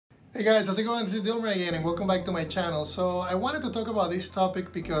Hey guys, how's it going? This is Dilmer again and welcome back to my channel. So I wanted to talk about this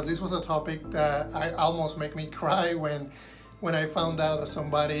topic because this was a topic that I almost make me cry when I found out that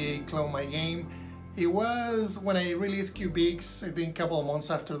somebody cloned my game. It was when I released Cubiques, I think a couple of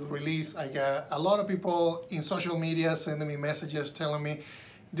months after the release. I got a lot of people in social media sending me messages telling me,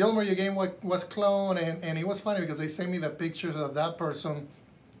 Dilmer, your game was cloned, and it was funny because they sent me the pictures of that person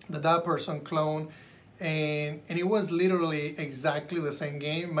cloned. And it was literally exactly the same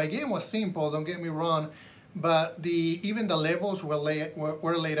game. My game was simple, don't get me wrong, but even the levels were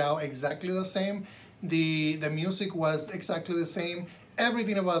laid out exactly the same. The music was exactly the same.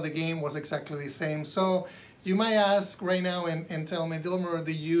 Everything about the game was exactly the same. So you might ask right now and tell me, Dilmer,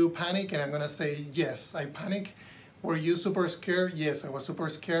 did you panic? And I'm gonna say, yes, I panicked. Were you super scared? Yes, I was super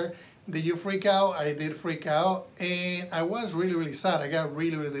scared. Did you freak out? I did freak out. And I was really, really sad. I got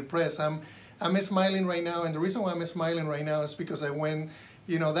really, really depressed. I'm smiling right now, and the reason why I'm smiling right now is because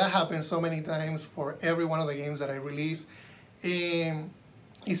that happened so many times for every one of the games that I release. And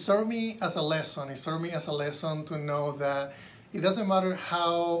it served me as a lesson. It served me as a lesson to know that it doesn't matter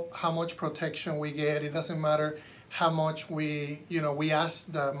how much protection we get. It doesn't matter how much we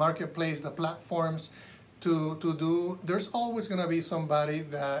ask the marketplace, the platforms to do. There's always gonna be somebody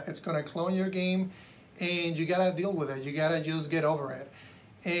that it's gonna clone your game, and you gotta deal with it. You gotta just get over it.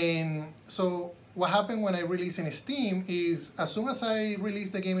 And so what happened when I released in Steam is, as soon as I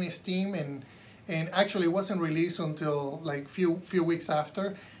released the game in Steam, and actually it wasn't released until like few weeks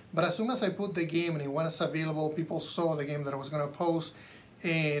after, but as soon as I put the game and it was available, people saw the game that I was gonna post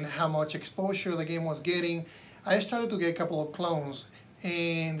and how much exposure the game was getting. I started to get a couple of clones,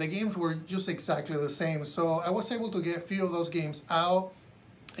 and the games were just exactly the same. So I was able to get a few of those games out,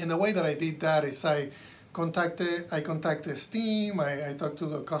 and the way that I did that is I contacted Steam, I talked to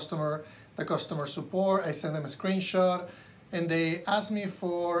the customer support, I sent them a screenshot, and they asked me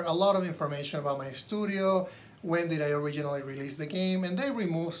for a lot of information about my studio, when did I originally release the game, and they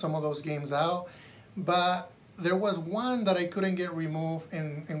removed some of those games out, but there was one that I couldn't get removed,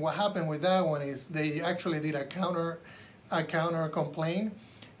 and what happened with that one is they actually did a counter complaint,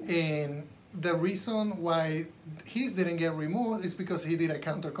 and the reason why his didn't get removed is because he did a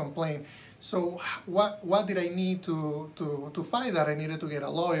counter complaint. So what did I need to fight that? I needed to get a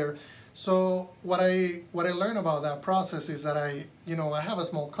lawyer. So what I learned about that process is that I have a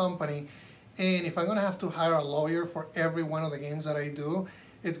small company, and if I'm gonna have to hire a lawyer for every one of the games that I do,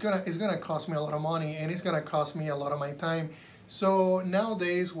 it's gonna cost me a lot of money, and it's gonna cost me a lot of my time. So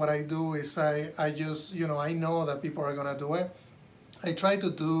nowadays what I do is I just I know that people are gonna do it. I try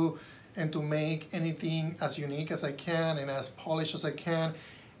to do and to make anything as unique as I can and as polished as I can,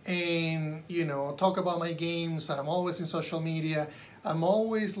 and talk about my games. I'm always in social media. I'm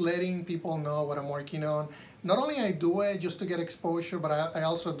always letting people know what I'm working on. Not only I do it just to get exposure, but I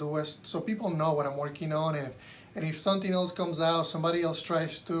also do it so people know what I'm working on, and if something else comes out, somebody else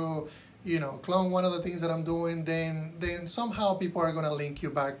tries to clone one of the things that I'm doing, then somehow people are gonna link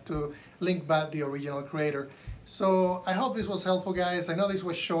back the original creator. So I hope this was helpful, guys. I know this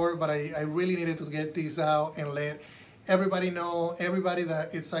was short, but I really needed to get this out and let everybody know, everybody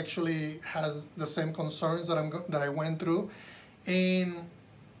that it's actually has the same concerns that I went through. And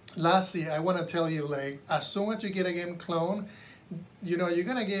lastly, I want to tell you, like, as soon as you get a game clone, you're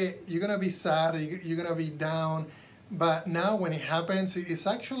gonna be sad, you're gonna be down. But now when it happens, it's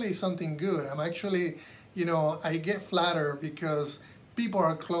actually something good. I'm actually, I get flattered because people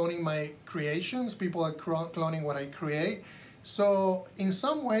are cloning my creations, people are cloning what I create. So in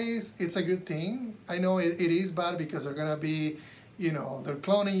some ways, it's a good thing. I know it is bad because they're gonna be, they're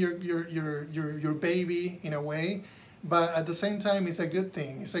cloning your baby in a way. But at the same time, it's a good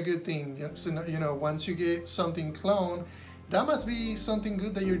thing. It's a good thing. So, once you get something cloned, that must be something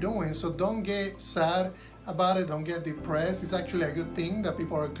good that you're doing. So don't get sad about it. Don't get depressed. It's actually a good thing that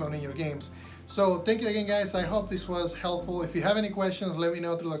people are cloning your games. So thank you again, guys. I hope this was helpful. If you have any questions, let me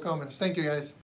know through the comments. Thank you, guys.